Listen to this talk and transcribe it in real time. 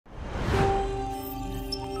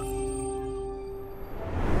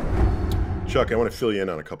Chuck, I want to fill you in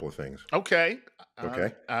on a couple of things. Okay.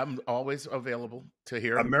 Okay. I'm always available to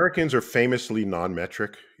hear. Americans are famously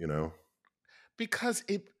non-metric, you know. Because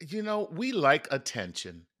we like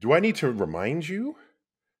attention. Do I need to remind you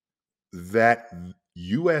that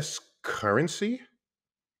U.S. currency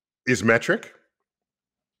is metric?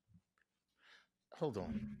 Hold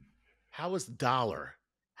on. How does dollar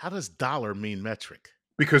mean metric?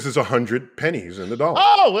 Because there's 100 pennies in the dollar.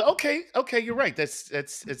 Oh, okay. Okay, you're right.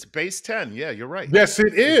 It's base 10. Yeah, you're right. Yes,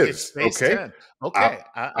 it is. It's base okay. 10. Okay.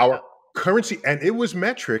 Our currency, and it was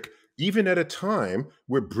metric even at a time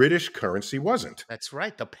where British currency wasn't. That's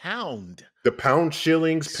right. The pound. The pound,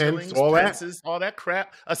 shillings, pence, all pences, all that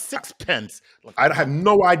crap. A sixpence. I have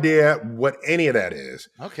no idea what any of that is.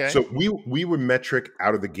 Okay. So we were metric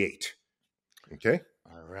out of the gate. Okay.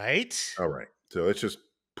 All right. All right. So let's just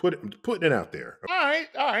putting it out there. All right.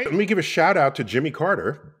 Let me give a shout out to Jimmy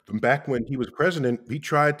Carter. Back when he was president, he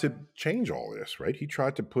tried to change all this, right? He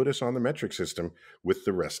tried to put us on the metric system with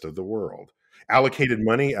the rest of the world. Allocated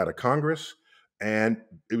money out of Congress, and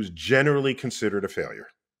it was generally considered a failure.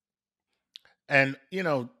 And,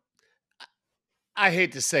 I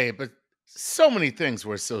hate to say it, but so many things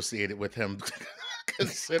were associated with him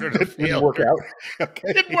considered a failure. Didn't work out.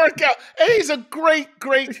 Okay. Didn't work out. And he's a great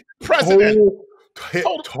president.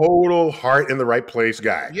 Total heart in the right place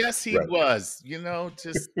guy. Yes, he was.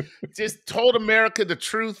 Just told America the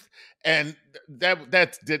truth, and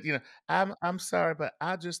that did. I'm sorry, but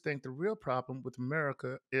I just think the real problem with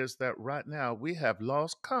America is that right now we have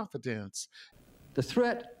lost confidence. The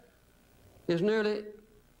threat is nearly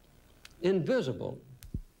invisible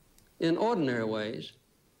in ordinary ways.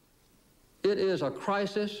 It is a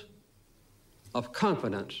crisis of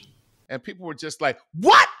confidence. And people were just like,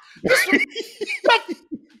 "What? What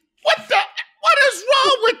is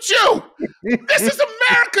wrong with you? This is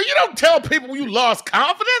America. You don't tell people you lost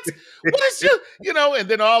confidence. What is and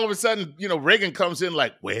then all of a sudden, Reagan comes in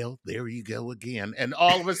like, well, there you go again. And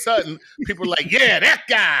all of a sudden, people are like, yeah, that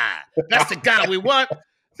guy. That's the guy we want.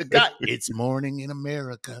 The guy. It's morning in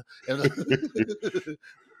America.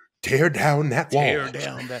 Tear down that wall. Tear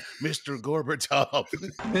down that, Mr. Gorbachev.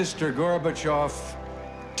 Mr. Gorbachev,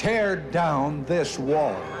 tear down this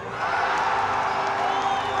wall.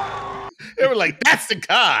 They were like, that's the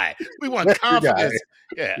guy. We want confidence.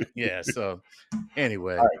 Yeah. So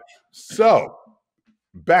anyway. All right. So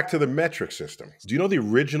back to the metric system. Do you know the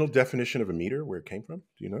original definition of a meter, where it came from?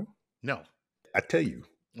 Do you know? No. I tell you.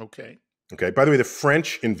 Okay. By the way, the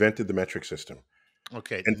French invented the metric system.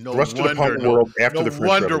 Okay. And thrust it upon the world after the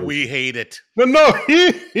French Revolution. Revolution. We hate it. No.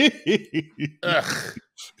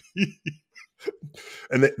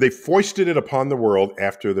 And they foisted it upon the world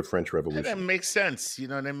after the French Revolution. That makes sense. You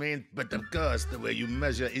know what I mean? But of course, the way you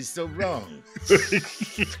measure is so wrong.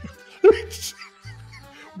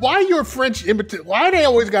 Why your French imitate? Why they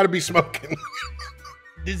always got to be smoking?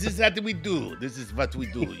 This is what we do. This is what we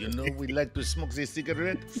do. We like to smoke the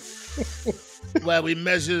cigarette while we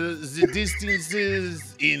measure the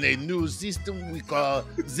distances in a new system we call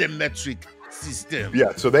the metric system.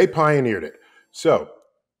 Yeah, so they pioneered it. So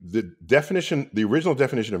the original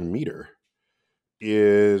definition of a meter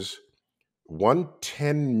is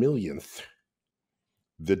 1/10 millionth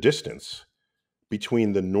the distance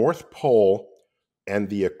between the North Pole and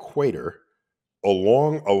the equator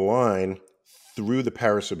along a line through the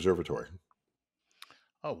Paris Observatory.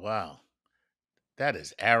 Oh, wow. That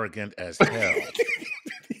is arrogant as hell.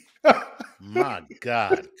 My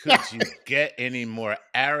God, could you get any more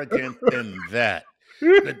arrogant than that?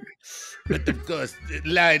 But of course, the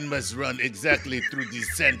line must run exactly through the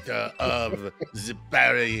center of the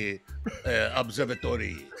Paris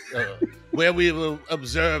Observatory, where we will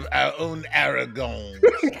observe our own Aragon.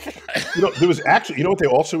 There was actually, what they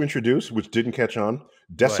also introduced, which didn't catch on?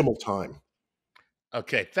 Decimal time.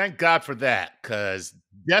 Okay, thank God for that, because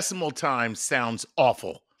decimal time sounds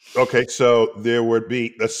awful. Okay, so there would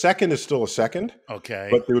be, a second is still a second. Okay.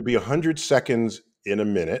 But there would be 100 seconds in a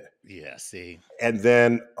minute. Yeah, see. And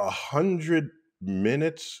then 100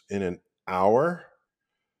 minutes in an hour.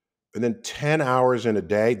 And then 10 hours in a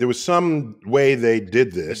day. There was some way they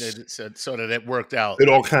did this. So that it worked out. It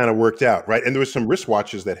all kind of worked out, right? And there was some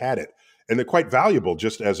wristwatches that had it. And they're quite valuable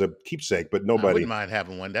just as a keepsake, but nobody. I wouldn't mind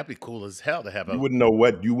having one. That'd be cool as hell to have You wouldn't know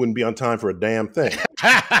what. You wouldn't be on time for a damn thing.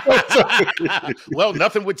 Well,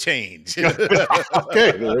 nothing would change.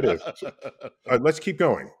 Okay, there it is. All right, let's keep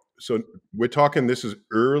going. So we're talking, this is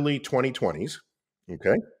early 2020s.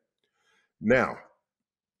 Okay. Now,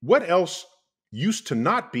 what else used to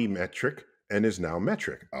not be metric and is now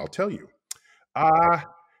metric? I'll tell you.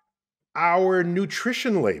 Our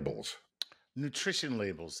nutrition labels. Nutrition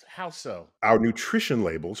labels. How so? Our nutrition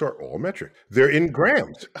labels are all metric. They're in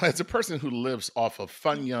grams. As a person who lives off of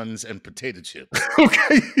Funyuns and potato chips,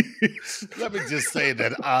 Okay. let me just say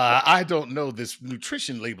that I don't know this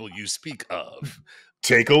nutrition label you speak of.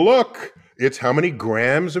 Take a look. It's how many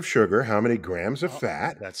grams of sugar, how many grams of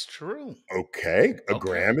fat. That's true. Okay. A Okay.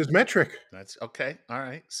 gram is metric. That's okay. All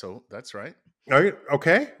right. So that's right. All right.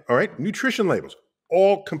 Okay. All right. Nutrition labels,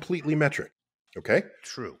 all completely metric. Okay.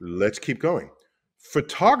 True. Let's keep going.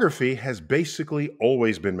 Photography has basically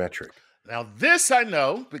always been metric. Now, this I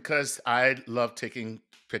know because I love taking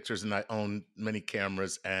pictures and I own many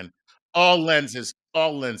cameras and all lenses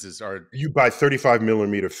are. You buy 35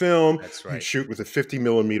 millimeter film. That's You right. shoot with a 50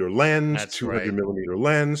 millimeter lens, That's 200 right. millimeter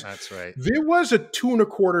lens. That's right. There was a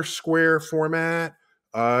 2¼ square format,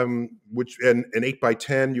 which and an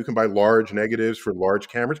 8x10. You can buy large negatives for large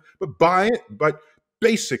cameras, but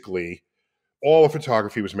basically all of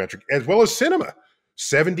photography was metric, as well as cinema.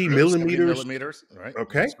 70 True, 70 millimeters. millimeters. Right.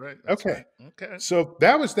 Okay. That's right. That's Okay. right. Okay. So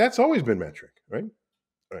that's always been metric, right?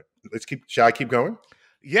 All right. Shall I keep going?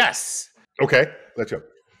 Yes. Okay, let's go.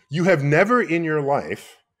 You have never in your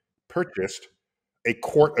life purchased a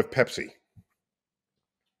quart of Pepsi.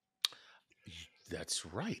 That's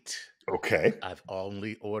right. Okay. I've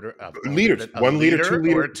only ordered Liters. a 1 liter, 2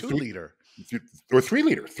 liter, or a 2 liter. Or 3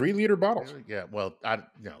 liter. 3 liter bottles. Yeah, well, I'm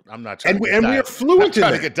not trying And to get we are fluent in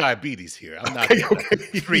trying that. to get diabetes here. I'm not Okay, getting okay.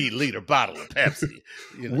 a 3 liter bottle of Pepsi.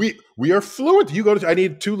 You know. We are fluent. You go to, I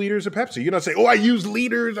need 2 liters of Pepsi. You're not saying, oh, I use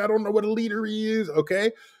liters. I don't know what a liter is.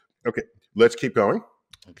 Okay. Okay. Let's keep going.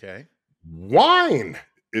 Okay. Wine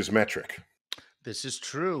is metric. This is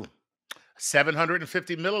true.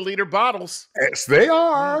 750 milliliter bottles. Yes, they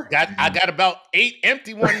are. I got about 8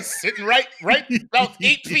 empty ones sitting right about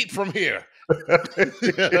 8 feet from here.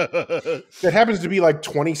 That happens to be like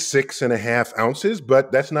 26.5 ounces,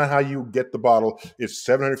 but that's not how you get the bottle. It's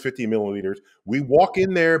 750 milliliters. We walk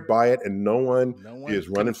in there, buy it, and no one is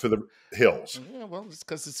running for the hills. Yeah, well, it's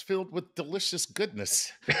because it's filled with delicious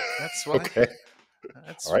goodness. That's why. Okay.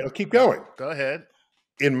 That's All right, I'll keep going. Go ahead.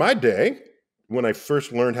 In my day, when I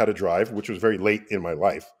first learned how to drive, which was very late in my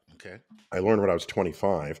life, Okay. I learned when I was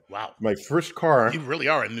 25. Wow. My first car. You really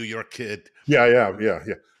are a New York kid. Yeah.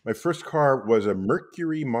 My first car was a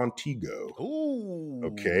Mercury Montego. Ooh.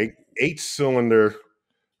 Okay. 8-cylinder.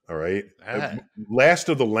 All right. Ah. Last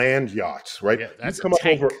of the land yachts, right? Yeah, that's you come a up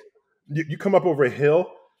tank. over you come up over a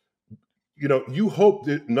hill. You know, you hope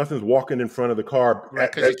that nothing's walking in front of the car.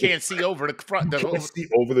 Right, because you can't see over the front. You can't see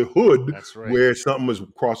over the hood. That's right. Where something was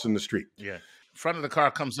crossing the street. Yeah. Front of the car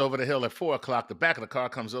comes over the hill at 4 o'clock. The back of the car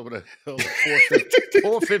comes over the hill at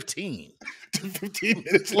 4:15. 15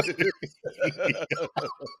 minutes later.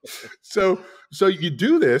 So you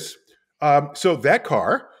do this. So that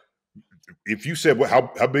car, if you said,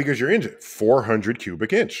 well, how big is your engine? 400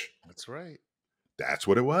 cubic inch. That's right. That's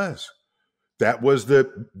what it was. That was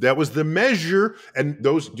the measure. And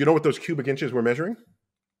those, do you know what those cubic inches were measuring?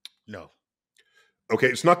 No. Okay,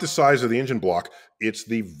 it's not the size of the engine block. It's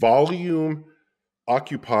the volume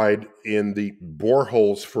occupied in the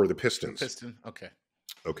boreholes for the pistons. Piston. Okay.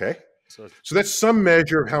 Okay? So So that's some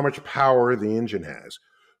measure of how much power the engine has.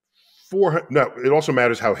 No, it also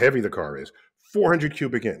matters how heavy the car is. 400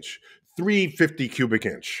 cubic inch, 350 cubic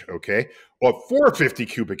inch, okay? Or 450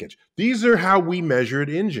 cubic inch. These are how we measured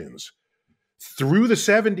engines through the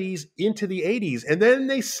 70s into the 80s, and then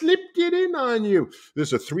they slipped it in on you.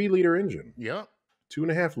 This is a 3-liter engine, yeah.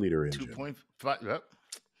 2.5-liter engine. 2.5. Yep.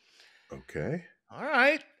 Okay. All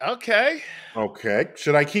right. Okay. Okay.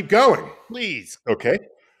 Should I keep going? Please. Okay.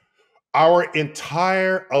 Our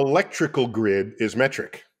entire electrical grid is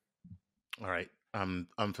metric. All right. I'm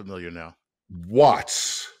familiar now.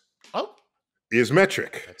 Watts Oh, is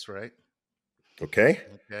metric. that's right. Okay.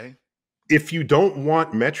 Okay. If you don't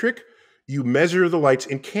want metric, you measure the lights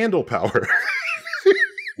in candle power.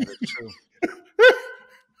 That's true.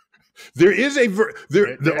 There is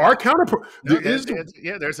there are counterpart. No, There's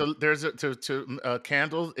a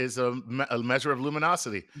candle is a measure of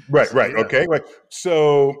luminosity. right. So, yeah. Okay. Right.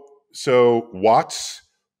 So watts,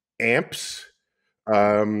 amps,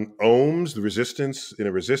 ohms, the resistance in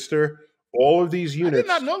a resistor, all of these I units, did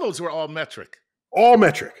not know those were all metric. all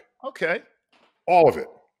metric, Okay. all of it.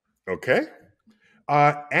 Okay.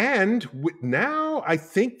 And now I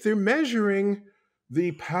think they're measuring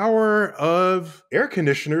the power of air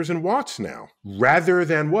conditioners in watts now, rather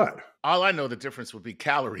than what? All I know the difference would be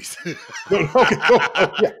calories. Okay.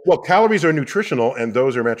 Yeah. Well, calories are nutritional, and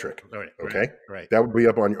those are metric. Right, Okay. Right. That would be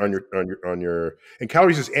up on your. And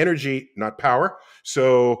calories is energy, not power.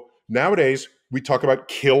 So nowadays we talk about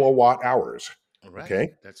kilowatt hours. Right.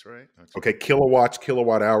 Okay. That's right. That's Okay. right. Kilowatts,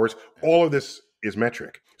 kilowatt hours, all of this is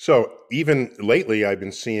metric. So even lately, I've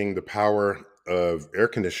been seeing the power of air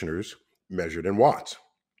conditioners measured in watts.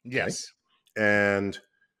 Okay. Yes. And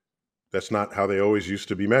that's not how they always used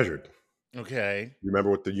to be measured. Okay. You remember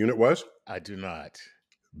what the unit was? I do not.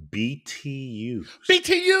 BTUs.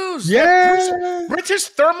 BTUs. Yes. British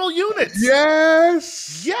thermal units.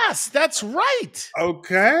 Yes. Yes, that's right.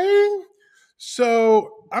 Okay. So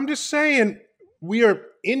I'm just saying we are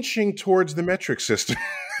inching towards the metric system.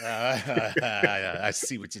 I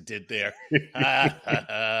see what you did there.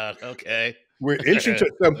 Okay. We're inching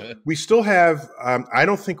to. So we still have. I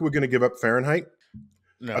don't think we're going to give up Fahrenheit.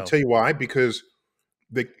 No. I'll tell you why. Because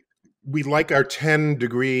we like our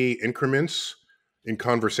 10-degree increments in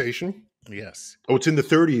conversation. Yes. Oh, it's in the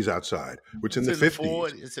 30s outside. It's in the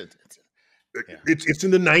 50s. It's in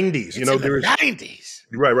the 90s. It's in the 90s.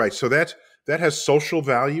 Right. So that has social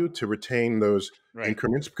value to retain those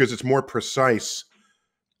increments because it's more precise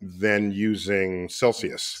than using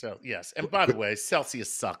Celsius. So yes, and by the way,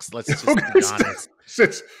 Celsius sucks. Let's just be honest.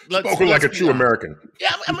 Spoken like a true American.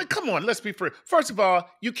 Yeah, I mean, come on, let's be free. First of all,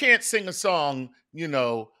 you can't sing a song,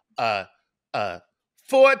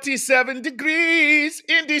 47 degrees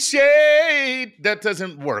in the shade. That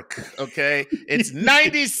doesn't work, okay? It's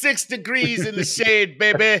 96 degrees in the shade,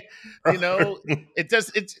 baby. It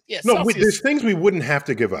does. No, there's things we wouldn't have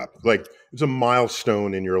to give up. Like it's a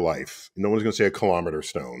milestone in your life. No one's going to say a kilometer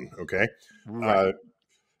stone, okay? Right.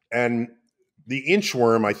 And the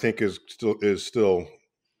inchworm, I think, is still.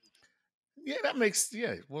 Yeah, that makes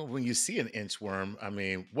Well, when you see an inchworm, I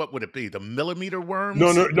mean, what would it be? The millimeter worms? No.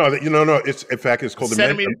 It's in fact it's called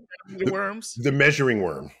centimeter worms. The measuring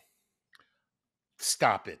worm.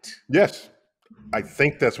 Stop it. Yes, I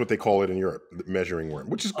think that's what they call it in Europe, the measuring worm,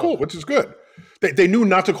 which is cool, which is good. They knew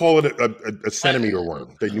not to call it a centimeter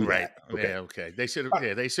worm. They knew that. Okay. Yeah, okay. They should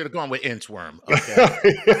have gone with inchworm.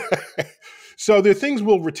 Okay. So there are things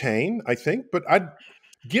we'll retain, I think, but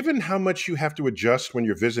given how much you have to adjust when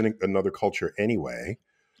you're visiting another culture anyway,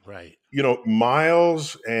 right?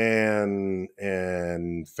 Miles and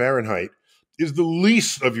Fahrenheit is the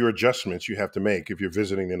least of your adjustments you have to make if you're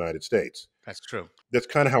visiting the United States. That's true. That's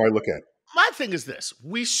kind of how I look at it. My thing is this: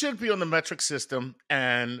 we should be on the metric system,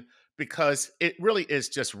 and because it really is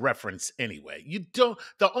just reference anyway.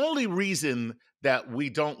 The only reason that we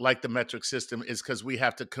don't like the metric system is because we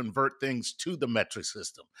have to convert things to the metric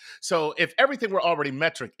system. So if everything were already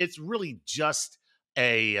metric, it's really just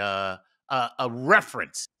a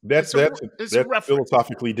reference. That's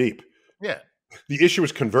philosophically deep. Yeah. The issue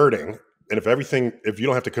is converting, and if you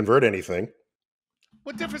don't have to convert anything,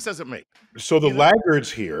 what difference does it make? So the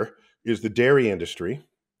laggards here is the dairy industry.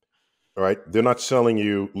 All right, they're not selling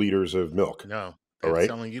you liters of milk. No. They're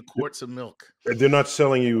selling you quarts of milk. They're not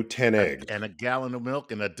selling you 10 eggs. And a gallon of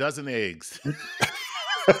milk and a dozen eggs.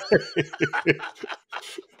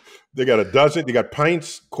 They got a dozen. They got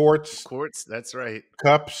pints, quarts. Quarts, that's right.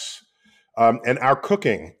 Cups. And our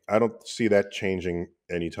cooking, I don't see that changing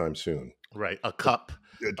anytime soon. Right. A cup.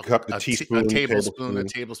 A teaspoon, a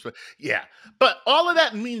tablespoon. Yeah. But all of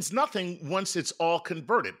that means nothing once it's all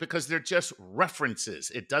converted because they're just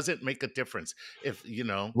references. It doesn't make a difference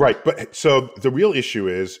Right. But so the real issue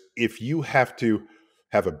is if you have to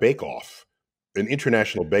have a bake-off, an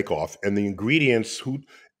international bake-off, and the ingredients,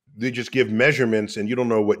 they just give measurements and you don't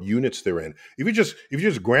know what units they're in. If you're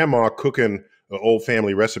just grandma cooking an old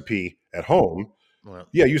family recipe at home,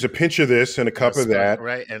 use a pinch of this and a cup of that.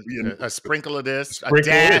 Right, and a sprinkle of this,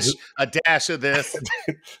 a dash of this.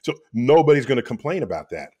 So nobody's going to complain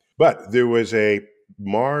about that. But there was a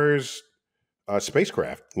Mars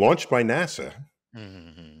spacecraft launched by NASA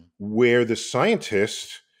where the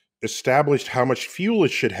scientists established how much fuel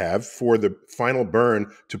it should have for the final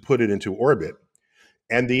burn to put it into orbit.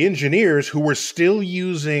 And the engineers who were still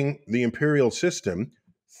using the imperial system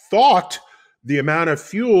thought the amount of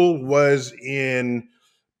fuel was in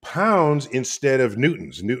pounds instead of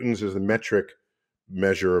newtons. Newtons is the metric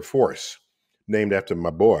measure of force, named after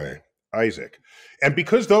my boy, Isaac. And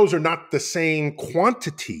because those are not the same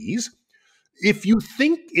quantities, if you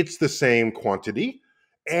think it's the same quantity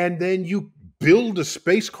and then you build a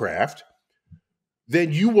spacecraft,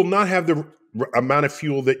 then you will not have the amount of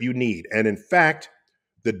fuel that you need. And in fact,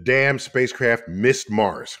 the damn spacecraft missed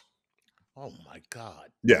Mars. Oh my God.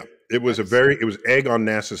 Yeah. It was egg on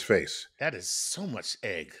NASA's face. That is so much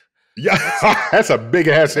egg. Yeah, that's a big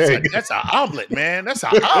ass egg. That's an omelet, man. That's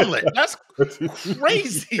an omelet. That's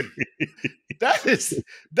crazy. That is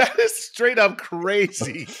straight up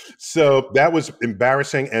crazy. So that was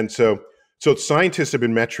embarrassing. And so scientists have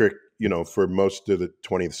been metric, for most of the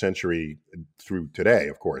 20th century through today,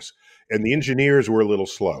 of course. and the engineers were a little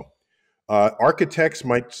slow. Architects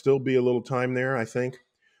might still be a little time there, I think.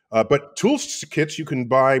 But tool kits, you can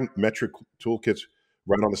buy metric tool kits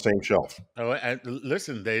right on the same shelf. Oh, and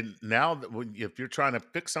listen, if you're trying to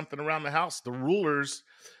fix something around the house, the rulers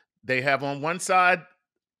they have on one side,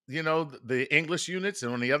 the English units,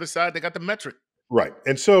 and on the other side they got the metric. Right,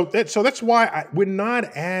 and so that's why we're not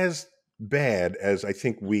as bad as I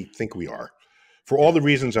think we are, for all the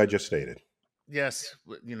reasons I just stated. Yes,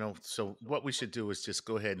 so what we should do is just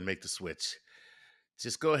go ahead and make the switch.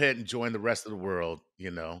 Just go ahead and join the rest of the world,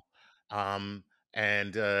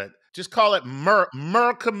 and just call it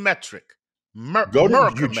Mercometric. Go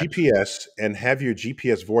to your GPS and have your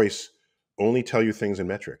GPS voice only tell you things in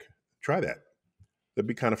metric. Try that. That'd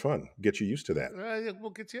be kind of fun. Get you used to that.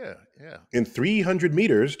 We'll get you, yeah. In 300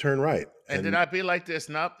 meters, turn right. And then I'd be like this,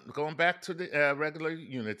 not going back to the regular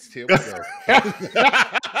units. Here we go.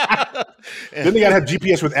 Then they got to have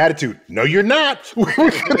GPS with attitude. No, you're not.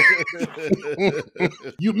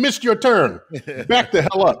 You missed your turn. Back the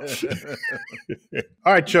hell up.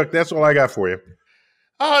 All right, Chuck, that's all I got for you.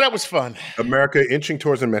 Oh, that was fun. America inching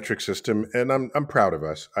towards a metric system, and I'm proud of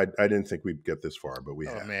us. I didn't think we'd get this far, but we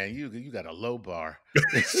have. Oh, man, you got a low bar.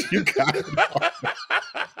 You got it.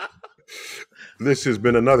 This has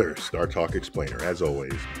been another StarTalk Explainer. As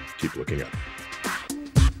always, keep looking up.